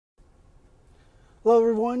Hello,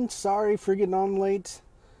 everyone. Sorry for getting on late.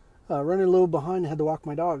 Running a little behind. Had to walk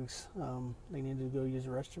my dogs. They needed to go use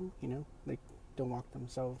the restroom. They don't walk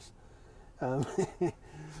themselves. Um,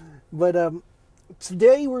 but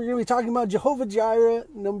today we're going to be talking about Jehovah Jireh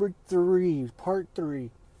number 3, part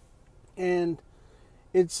 3. And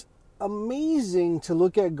it's amazing to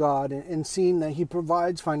look at God and seeing that He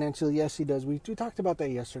provides financially. Yes, He does. We talked about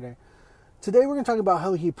that yesterday. Today we're going to talk about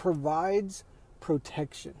how He provides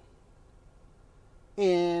protection.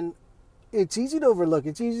 And it's easy to overlook.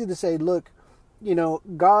 It's easy to say, look,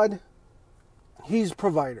 God, He's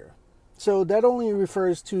provider. So that only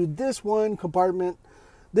refers to this one compartment,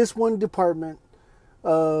 this one department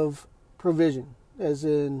of provision, as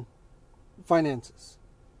in finances.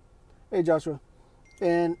 Hey, Joshua.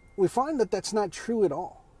 And we find that that's not true at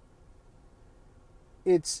all.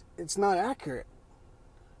 It's not accurate.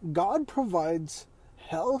 God provides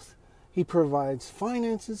health. He provides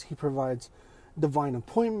finances. He provides divine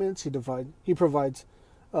appointments. He provides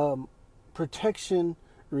protection,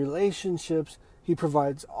 relationships. He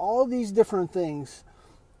provides all these different things.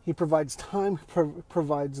 He provides time. He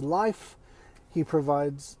provides life. He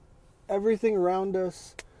provides everything around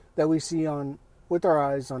us that we see with our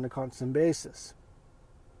eyes on a constant basis.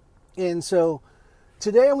 And so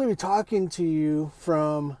today I'm going to be talking to you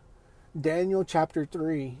from Daniel chapter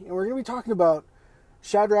 3. And we're going to be talking about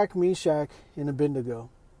Shadrach, Meshach, and Abednego.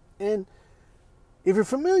 And if you're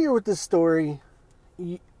familiar with this story,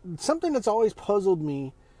 something that's always puzzled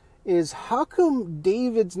me is how come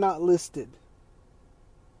David's not listed?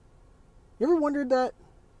 You ever wondered that?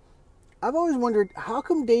 I've always wondered, how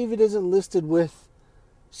come David isn't listed with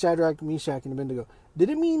Shadrach, Meshach, and Abednego?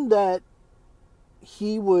 Did it mean that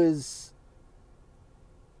he was,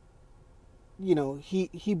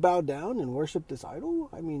 he bowed down and worshipped this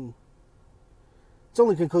idol? I mean, it's the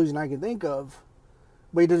only conclusion I can think of.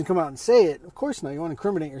 But he doesn't come out and say it. Of course not. You want to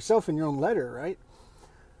incriminate yourself in your own letter, right?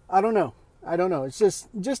 I don't know. It's just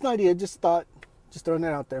an idea. Just throwing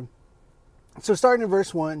that out there. So starting in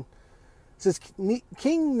verse 1, it says,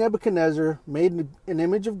 King Nebuchadnezzar made an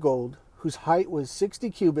image of gold, whose height was 60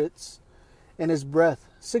 cubits, and his breadth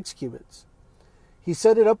 6 cubits. He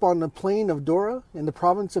set it up on the plain of Dura in the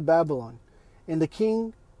province of Babylon. And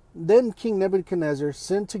King Nebuchadnezzar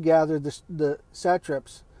sent to gather the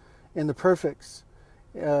satraps and the prefects,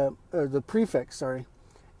 and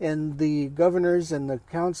the governors and the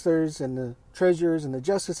counselors and the treasurers and the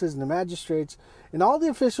justices and the magistrates and all the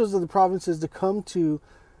officials of the provinces to come to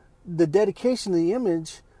the dedication of the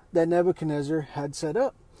image that Nebuchadnezzar had set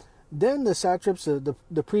up. Then the satraps,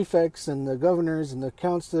 the prefects and the governors and the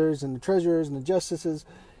counselors and the treasurers and the justices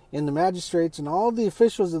and the magistrates and all the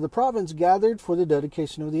officials of the province gathered for the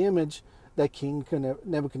dedication of the image that King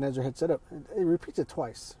Nebuchadnezzar had set up. It repeats it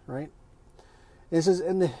twice, right? It says,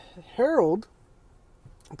 and the herald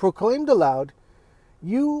proclaimed aloud,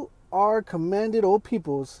 you are commanded, O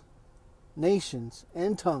peoples, nations,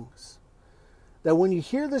 and tongues, that when you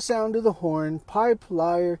hear the sound of the horn, pipe,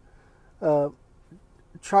 lyre,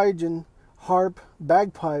 trigon, harp,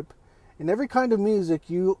 bagpipe, and every kind of music,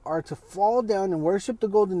 you are to fall down and worship the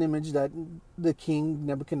golden image that the king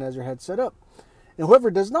Nebuchadnezzar had set up. And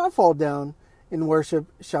whoever does not fall down in worship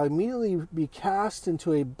shall immediately be cast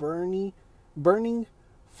into a burning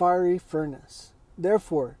fiery furnace.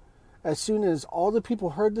 Therefore, as soon as all the people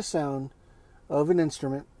heard the sound of an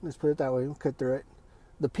instrument, let's put it that way, we'll cut through it,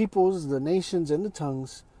 the peoples, the nations, and the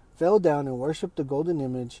tongues fell down and worshipped the golden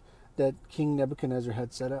image that King Nebuchadnezzar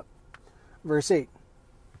had set up. Verse 8,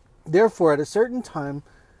 therefore at a certain time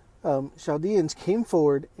Chaldeans came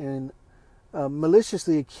forward and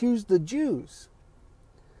maliciously accused the Jews.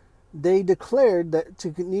 They declared that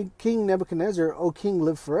to King Nebuchadnezzar, O king,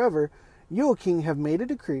 live forever. You, O king, have made a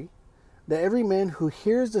decree that every man who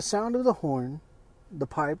hears the sound of the horn, the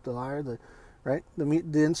pipe, the lyre, the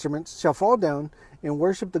instruments, shall fall down and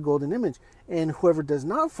worship the golden image. And whoever does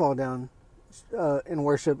not fall down and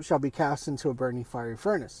worship shall be cast into a burning fiery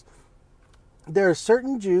furnace. There are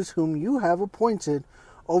certain Jews whom you have appointed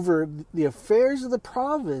over the affairs of the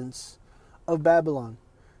province of Babylon,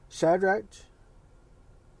 Shadrach,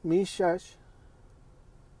 Meshach,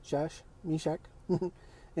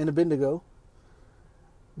 and Abednego.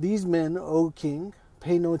 These men, O king,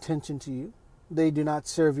 pay no attention to you. They do not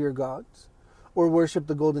serve your gods or worship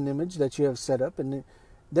the golden image that you have set up. And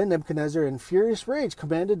then Nebuchadnezzar, in furious rage,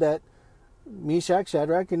 commanded that Meshach,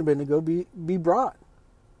 Shadrach, and Abednego be brought.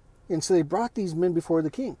 And so they brought these men before the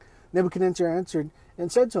king. Nebuchadnezzar answered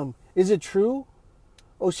and said to him, is it true,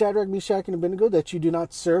 O Shadrach, Meshach, and Abednego, that you do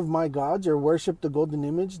not serve my gods or worship the golden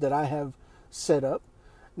image that I have set up?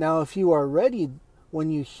 Now, if you are ready when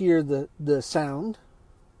you hear the sound,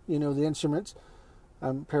 the instruments,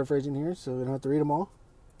 I'm paraphrasing here, so we don't have to read them all.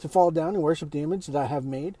 To fall down and worship the image that I have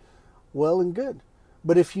made, well and good.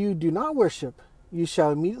 But if you do not worship, you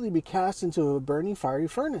shall immediately be cast into a burning fiery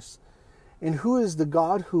furnace. And who is the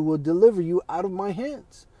God who will deliver you out of my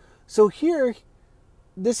hands? So here,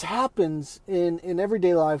 this happens in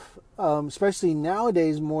everyday life, especially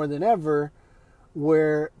nowadays more than ever,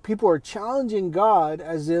 where people are challenging God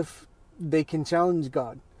as if they can challenge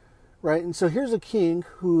God, right? And so here's a king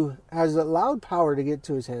who has allowed power to get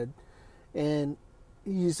to his head, and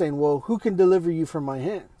he's saying, well, who can deliver you from my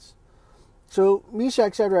hands? So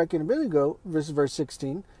Meshach, Shadrach, and Abednego, verse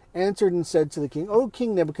 16, answered and said to the king, O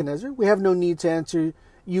King Nebuchadnezzar, we have no need to answer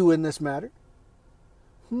you in this matter.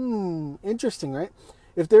 Interesting, right?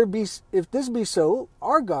 If this be so,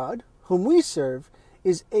 our God, whom we serve,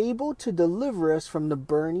 is able to deliver us from the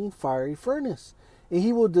burning fiery furnace, and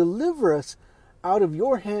he will deliver us out of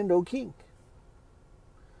your hand, O king.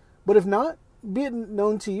 But if not, be it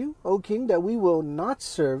known to you, O king, that we will not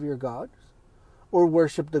serve your gods or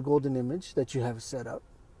worship the golden image that you have set up.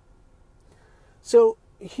 So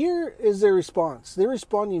here is their response. They're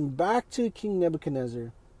responding back to King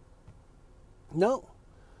Nebuchadnezzar. No,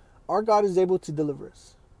 our God is able to deliver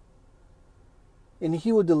us, and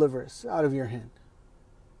he will deliver us out of your hand.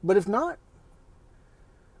 But if not,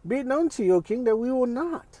 be it known to you, O king, that we will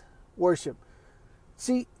not worship.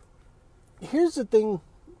 See, here's the thing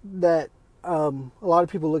that a lot of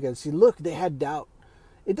people look at. See, look, they had doubt.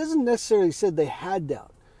 It doesn't necessarily say they had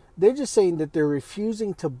doubt. They're just saying that they're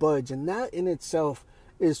refusing to budge, and that in itself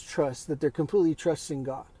is trust, that they're completely trusting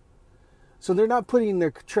God. So they're not putting their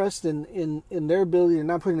trust in their ability. They're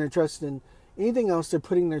not putting their trust in anything else. They're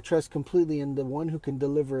putting their trust completely in the one who can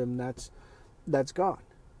deliver them. That's God,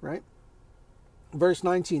 right? Verse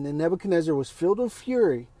 19, and Nebuchadnezzar was filled with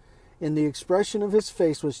fury, and the expression of his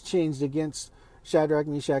face was changed against Shadrach,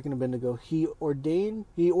 Meshach, and Abednego. He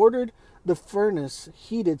ordered the furnace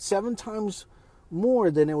heated 7 times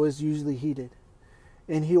more than it was usually heated.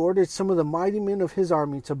 And he ordered some of the mighty men of his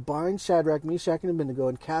army to bind Shadrach, Meshach, and Abednego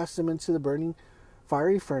and cast them into the burning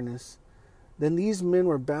fiery furnace. Then these men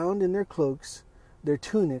were bound in their cloaks, their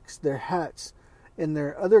tunics, their hats, and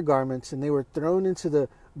their other garments, and they were thrown into the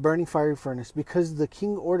burning fiery furnace. Because the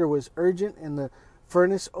king's order was urgent and the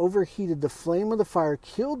furnace overheated, the flame of the fire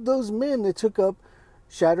killed those men that took up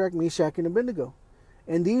Shadrach, Meshach, and Abednego.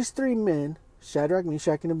 And these 3 men, Shadrach,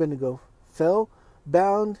 Meshach, and Abednego, fell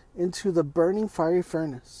bound into the burning fiery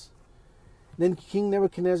furnace. Then King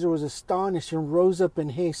Nebuchadnezzar was astonished and rose up in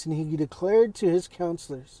haste, and he declared to his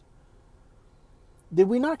counselors, Did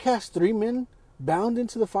we not cast 3 men bound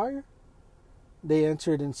into the fire? They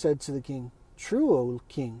answered and said to the king, True, O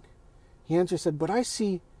king. He answered and said, But I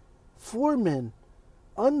see 4 men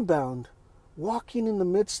unbound, walking in the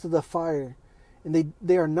midst of the fire, and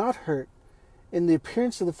they are not hurt, and the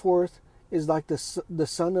appearance of the 4th is like the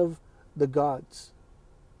son of the gods.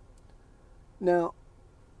 Now,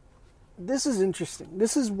 this is interesting.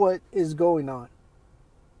 This is what is going on.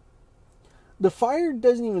 The fire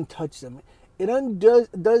doesn't even touch them. It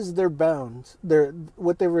undoes their bounds,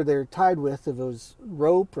 whatever they're tied with, if it was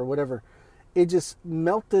rope or whatever. It just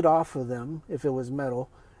melted off of them, if it was metal.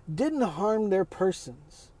 Didn't harm their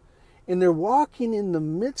persons. And they're walking in the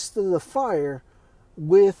midst of the fire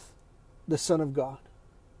with the Son of God.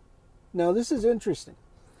 Now, this is interesting.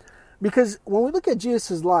 Because when we look at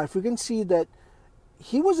Jesus' life, we can see that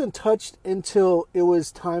he wasn't touched until it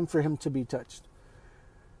was time for him to be touched.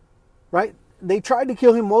 Right? They tried to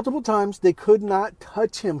kill him multiple times. They could not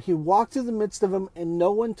touch him. He walked in the midst of them and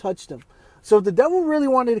no one touched him. So if the devil really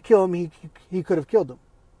wanted to kill him, he could have killed him.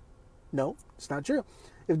 No, it's not true.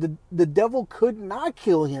 If the devil could not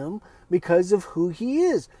kill him because of who he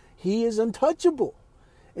is. He is untouchable.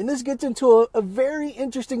 And this gets into a very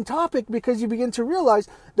interesting topic, because you begin to realize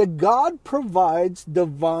that God provides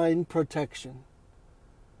divine protection.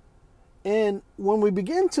 And when we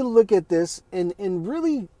begin to look at this and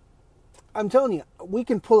really, I'm telling you, we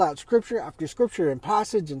can pull out scripture after scripture and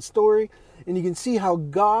passage and story, and you can see how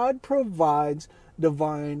God provides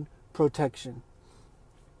divine protection.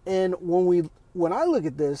 And when I look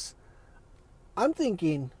at this, I'm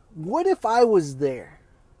thinking, what if I was there?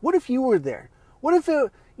 What if you were there? What if the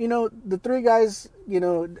 3 guys,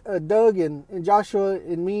 Doug and Joshua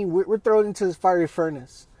and me, we're thrown into this fiery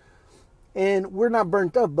furnace, and we're not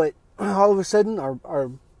burnt up, but all of a sudden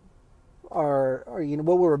our what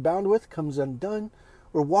we were bound with comes undone.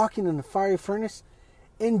 We're walking in the fiery furnace,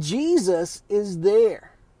 and Jesus is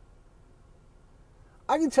there.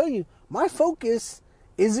 I can tell you, my focus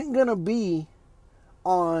isn't going to be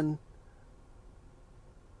on,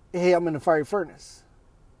 hey, I'm in a fiery furnace.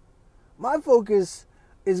 My focus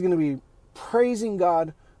is going to be praising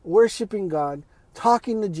God, worshiping God,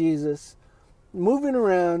 talking to Jesus, moving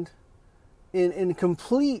around in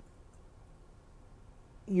complete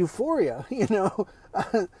euphoria,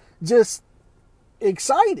 just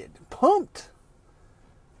excited, pumped.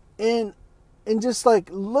 And just like,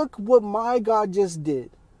 look what my God just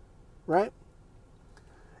did, right?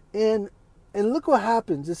 And look what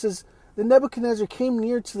happens. It says, then Nebuchadnezzar came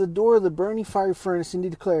near to the door of the burning fiery furnace, and he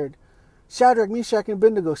declared, Shadrach, Meshach, and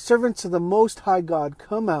Abednego, servants of the Most High God,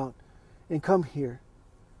 come out and come here.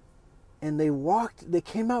 And they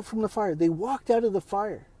came out from the fire. They walked out of the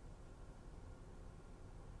fire.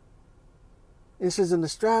 It says, and the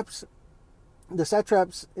satraps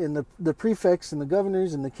and the prefects and the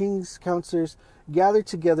governors and the king's counselors gathered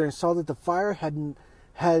together and saw that the fire had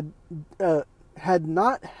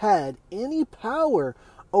not had any power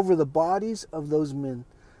over the bodies of those men.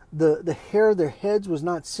 The hair of their heads was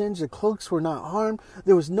not singed, the cloaks were not harmed,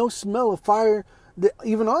 there was no smell of fire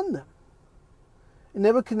even on them. And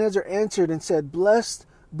Nebuchadnezzar answered and said, Blessed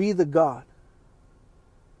be the God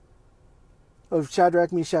of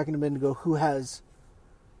Shadrach, Meshach, and Abednego, who has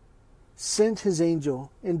sent his angel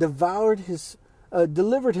and delivered his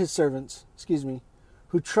servants,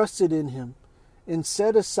 who trusted in him, and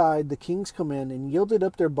set aside the king's command and yielded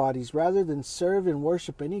up their bodies rather than serve and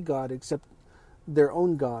worship any god except their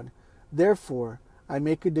own God. Therefore, I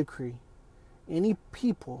make a decree. Any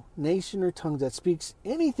people, nation, or tongue that speaks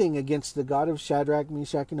anything against the God of Shadrach,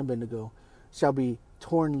 Meshach, and Abednego shall be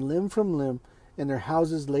torn limb from limb and their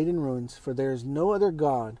houses laid in ruins, for there is no other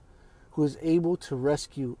God who is able to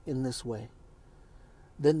rescue in this way.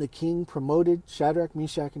 Then the king promoted Shadrach,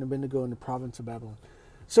 Meshach, and Abednego in the province of Babylon.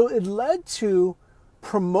 So it led to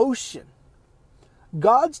promotion.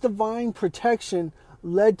 God's divine protection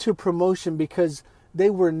led to promotion because they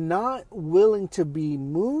were not willing to be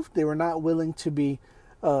moved. They were not willing to be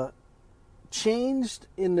changed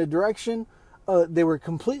in the direction. They were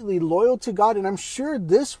completely loyal to God. And I'm sure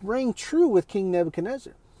this rang true with King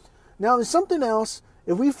Nebuchadnezzar. Now, there's something else.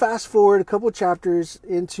 If we fast forward a couple chapters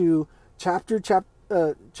into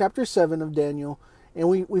chapter 7 of Daniel, and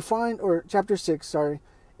we find, or chapter 6, sorry,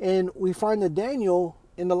 and we find that Daniel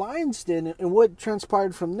in the lion's den and what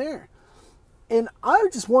transpired from there. And I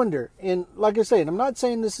just wonder, and like I said, I'm not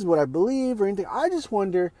saying this is what I believe or anything. I just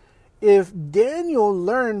wonder if Daniel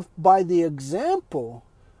learned by the example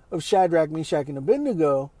of Shadrach, Meshach, and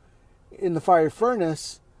Abednego in the fiery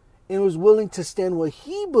furnace and was willing to stand what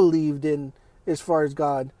he believed in as far as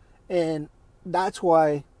God. And that's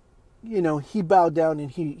why, he bowed down and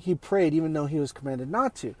he prayed even though he was commanded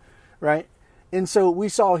not to, right? And so we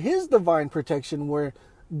saw his divine protection where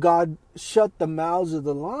God shut the mouths of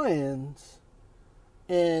the lions.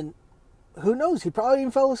 And who knows, he probably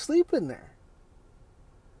even fell asleep in there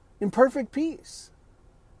in perfect peace.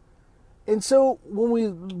 And so when we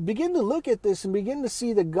begin to look at this and begin to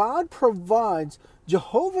see that God provides,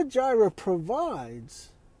 Jehovah Jireh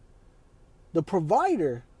provides, the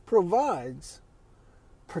provider provides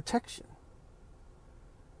protection.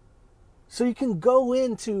 So you can go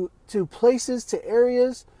into places, to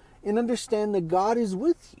areas, and understand that God is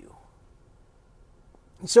with you.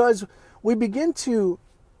 So as we begin to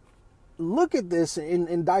look at this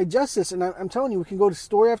and digest this, and I'm telling you, we can go to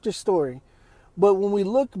story after story. But when we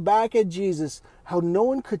look back at Jesus, how no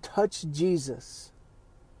one could touch Jesus.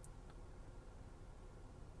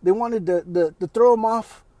 They wanted to throw him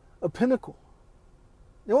off a pinnacle.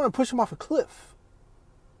 They wanted to push him off a cliff.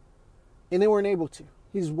 And they weren't able to.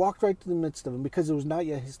 He just walked right through the midst of them because it was not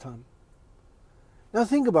yet his time. Now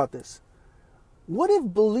think about this. What if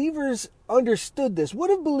believers understood this? What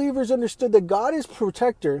if believers understood that God is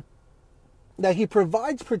protector, that he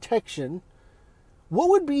provides protection? What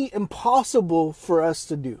would be impossible for us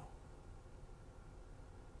to do?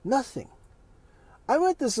 Nothing. I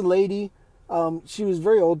met this lady. She was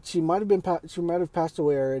very old. She might have passed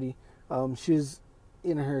away already. She was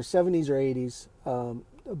in her 70s or 80s.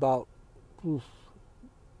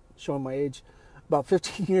 Showing my age, about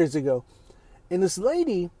 15 years ago. And this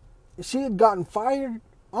lady, she had gotten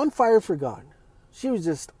on fire for God. She was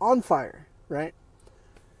just on fire, right?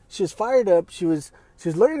 She was fired up. She was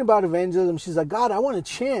learning about evangelism. She's like, God, I want a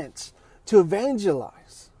chance to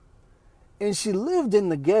evangelize. And she lived in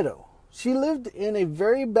the ghetto. She lived in a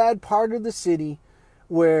very bad part of the city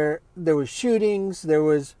where there was shootings. There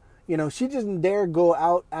was, she didn't dare go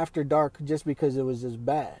out after dark just because it was just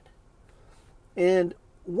bad. And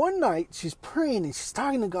one night she's praying and she's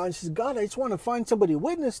talking to God. And she says, God, I just want to find somebody to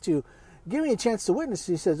witness to. Give me a chance to witness.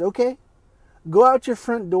 He says, okay, go out your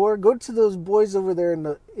front door, go to those boys over there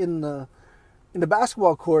in the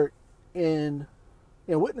basketball court and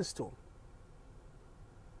witness to them.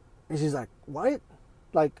 And she's like, what?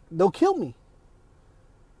 Like, they'll kill me.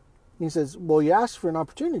 And he says, well, you asked for an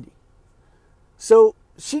opportunity. So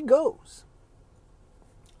she goes.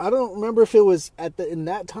 I don't remember if it was in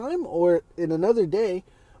that time or in another day,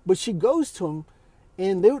 but she goes to him,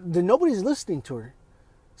 and nobody's listening to her.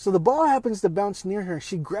 So the ball happens to bounce near her.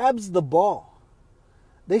 She grabs the ball.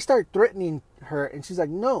 They start threatening her, and she's like,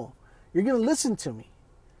 no, you're going to listen to me.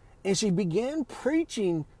 And she began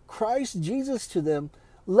preaching Christ Jesus to them,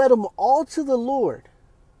 led them all to the Lord.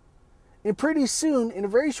 And pretty soon, in a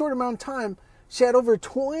very short amount of time, she had over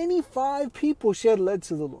 25 people she had led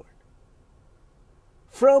to the Lord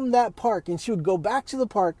from that park. And she would go back to the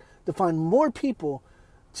park to find more people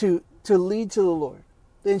to lead to the Lord.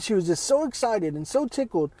 And she was just so excited and so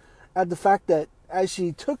tickled at the fact that as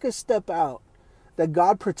she took a step out, that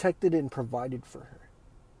God protected and provided for her.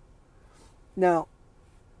 Now,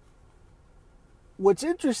 what's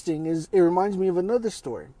interesting is it reminds me of another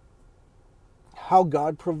story. How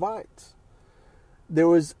God provides. There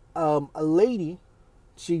was a lady,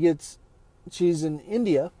 she's in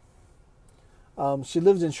India. She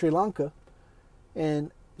lives in Sri Lanka,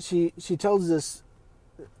 and she tells this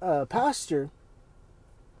pastor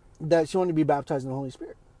that she wanted to be baptized in the Holy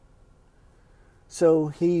Spirit. So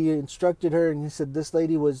he instructed her, and he said this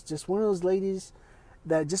lady was just one of those ladies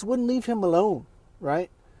that just wouldn't leave him alone, right?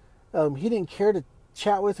 He didn't care to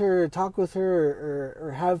chat with her or talk with her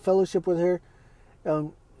or have fellowship with her.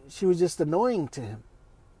 She was just annoying to him.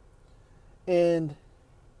 And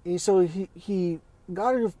so he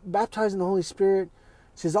got her baptized in the Holy Spirit.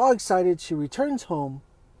 She's all excited. She returns home,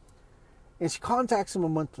 and she contacts him a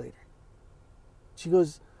month later. She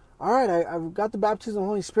goes, all right, I've got the baptism of the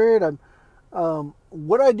Holy Spirit.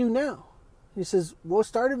 What do I do now? He says, well,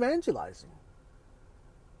 start evangelizing.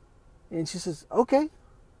 And she says, okay.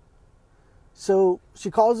 So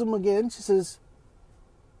she calls him again. She says,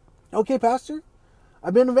 okay, Pastor,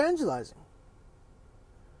 I've been evangelizing.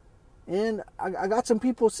 And I got some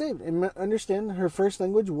people saved. And understand, her first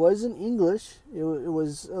language wasn't English. It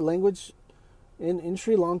was a language in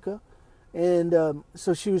Sri Lanka. And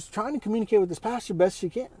so she was trying to communicate with this pastor best she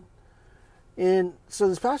can. And so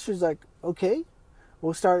this pastor's like, okay,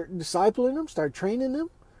 we'll start discipling them, start training them,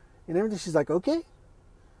 and everything. She's like, okay.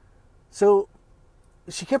 So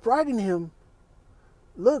she kept writing to him,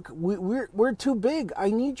 look, we're too big. I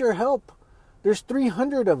need your help. There's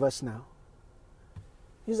 300 of us now.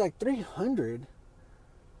 He's like, 300?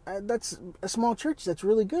 That's a small church. That's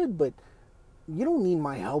really good, but you don't need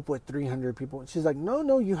my help with 300 people. She's like,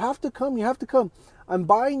 no, you have to come. You have to come. I'm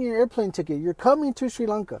buying your airplane ticket. You're coming to Sri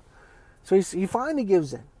Lanka. So he finally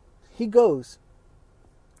gives in. He goes.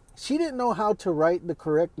 She didn't know how to write the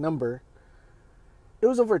correct number. It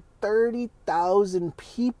was over 30,000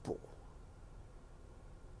 people.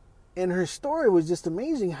 And her story was just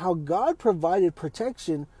amazing how God provided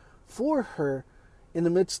protection for her in the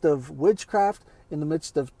midst of witchcraft, in the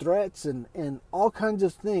midst of threats and all kinds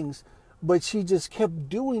of things. But she just kept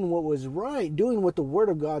doing what was right, doing what the Word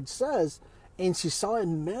of God says. And she saw it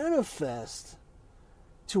manifest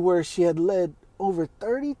to where she had led over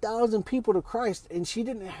 30,000 people to Christ. And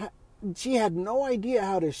she had no idea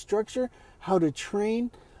how to structure, how to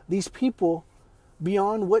train these people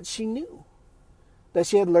beyond what she knew that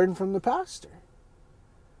she had learned from the pastor.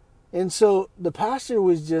 And so the pastor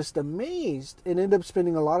was just amazed and ended up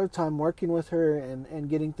spending a lot of time working with her and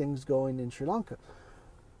getting things going in Sri Lanka.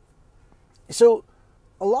 So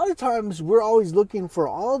a lot of times we're always looking for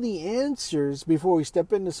all the answers before we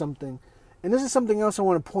step into something. And this is something else I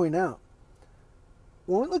want to point out.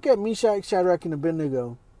 When we look at Meshach, Shadrach, and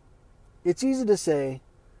Abednego, it's easy to say,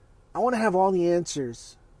 I want to have all the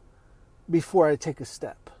answers before I take a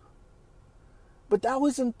step. But that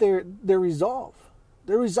wasn't their resolve.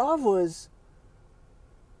 Their resolve was,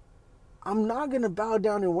 I'm not going to bow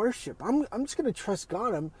down and worship. I'm just going to trust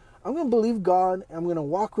God. I'm going to believe God. I'm going to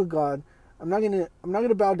walk with God. I'm not going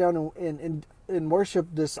to bow down and worship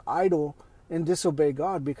this idol and disobey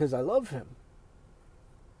God because I love Him.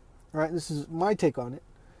 All right, this is my take on it.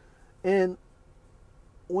 And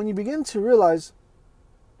when you begin to realize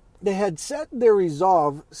they had set their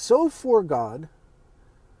resolve so for God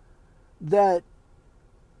that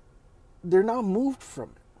they're not moved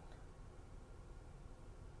from it.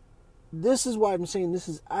 This is why I'm saying this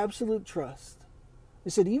is absolute trust.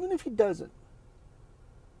 He said, even if He doesn't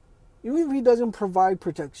provide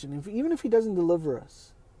protection, even if He doesn't deliver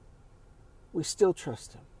us, we still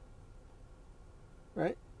trust Him.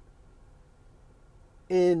 Right?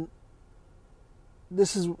 And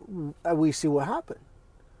this is, we see what happened.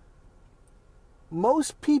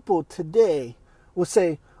 Most people today will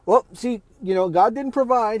say, well, see, God didn't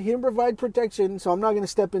provide. He didn't provide protection, so I'm not going to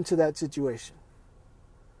step into that situation.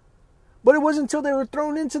 But it wasn't until they were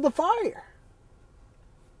thrown into the fire.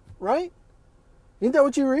 Right? Isn't that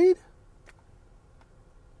what you read?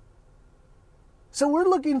 So we're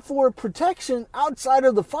looking for protection outside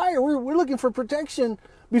of the fire. We're looking for protection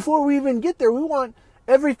before we even get there. We want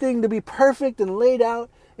everything to be perfect and laid out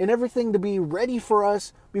and everything to be ready for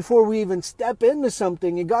us before we even step into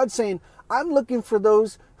something. And God's saying, I'm looking for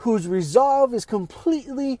those whose resolve is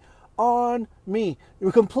completely on me.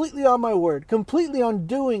 You're completely on my word, completely on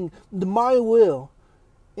doing my will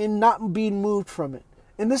and not being moved from it.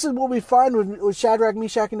 And this is what we find with Shadrach,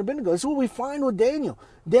 Meshach, and Abednego. This is what we find with Daniel.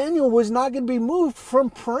 Daniel was not going to be moved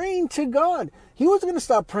from praying to God. He wasn't going to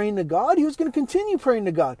stop praying to God. He was going to continue praying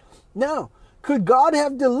to God. Now, could God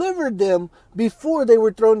have delivered them before they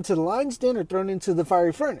were thrown into the lion's den or thrown into the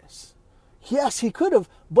fiery furnace? Yes, he could have,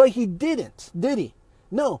 but he didn't, did he?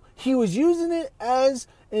 No, he was using it as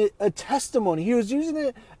a testimony. He was using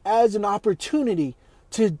it as an opportunity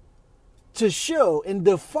to show and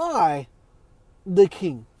defy the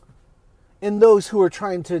king and those who are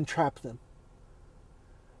trying to entrap them.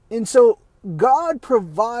 And so God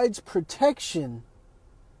provides protection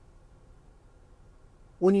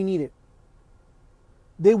when you need it.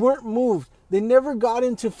 They weren't moved. They never got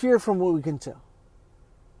into fear from what we can tell.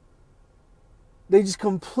 They just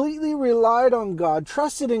completely relied on God,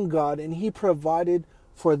 trusted in God, and He provided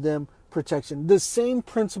for them protection. The same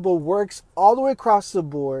principle works all the way across the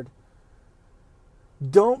board.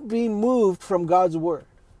 Don't be moved from God's word.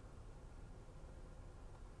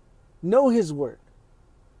 Know His word.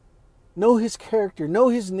 Know His character. Know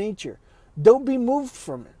His nature. Don't be moved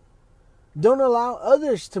from it. Don't allow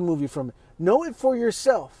others to move you from it. Know it for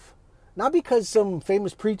yourself. Not because some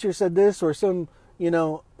famous preacher said this or some,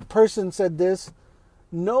 person said this.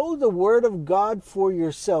 Know the word of God for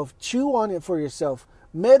yourself. Chew on it for yourself.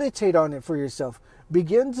 Meditate on it for yourself.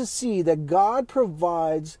 Begin to see that God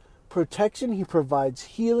provides protection. He provides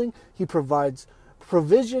healing. He provides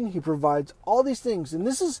provision. He provides all these things. And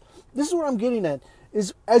this is what I'm getting at.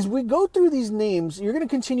 Is as we go through these names, you're going to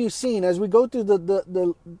continue seeing as we go through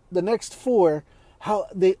the next four, how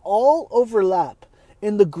they all overlap.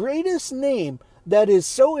 And the greatest name that is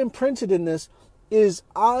so imprinted in this is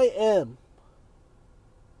I am.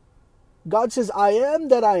 God says, I am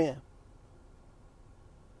that I am.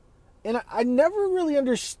 And I never really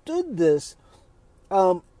understood this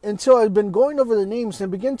until I've been going over the names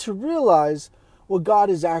and begin to realize what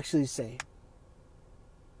God is actually saying.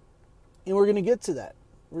 And we're going to get to that.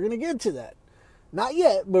 We're going to get to that. Not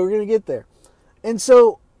yet, but we're going to get there. And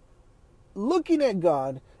so, looking at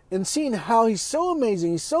God and seeing how He's so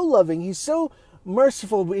amazing, He's so loving, He's so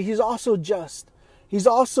merciful, but He's also just. He's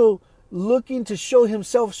also looking to show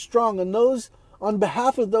Himself strong on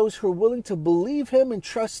behalf of those who are willing to believe Him and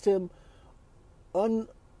trust Him.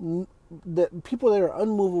 The people that are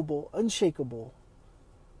unmovable, unshakable.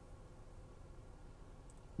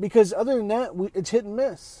 Because other than that, it's hit and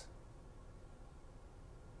miss.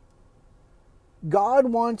 God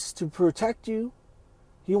wants to protect you.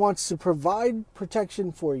 He wants to provide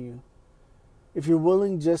protection for you if you're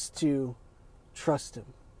willing just to trust Him.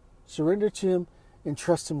 Surrender to Him and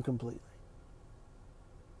trust Him completely.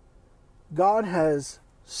 God has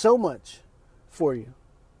so much for you,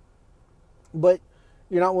 but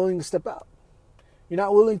you're not willing to step out. You're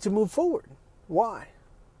not willing to move forward. Why?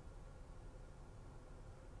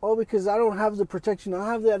 Oh, because I don't have the protection. I don't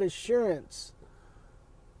have that assurance.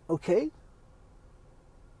 Okay.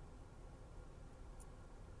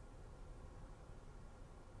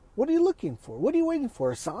 What are you looking for? What are you waiting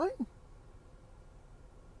for? A sign?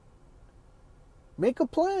 Make a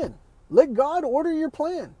plan. Let God order your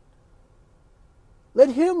plan. Let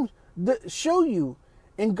Him show you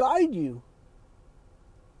and guide you.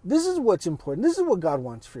 This is what's important. This is what God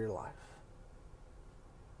wants for your life.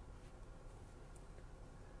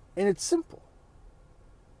 And it's simple.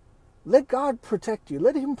 Let God protect you.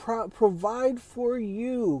 Let Him provide for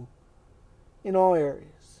you in all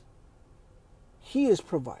areas. He is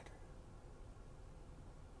provider.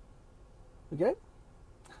 Okay?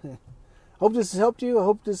 Hope this has helped you. I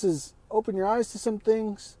hope this has opened your eyes to some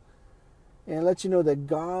things and let you know that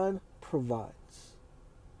God provides.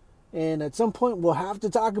 And at some point, we'll have to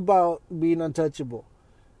talk about being untouchable.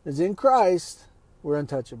 As in Christ, we're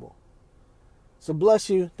untouchable. So bless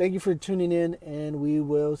you. Thank you for tuning in, and we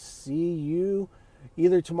will see you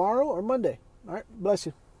either tomorrow or Monday. All right, bless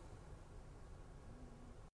you.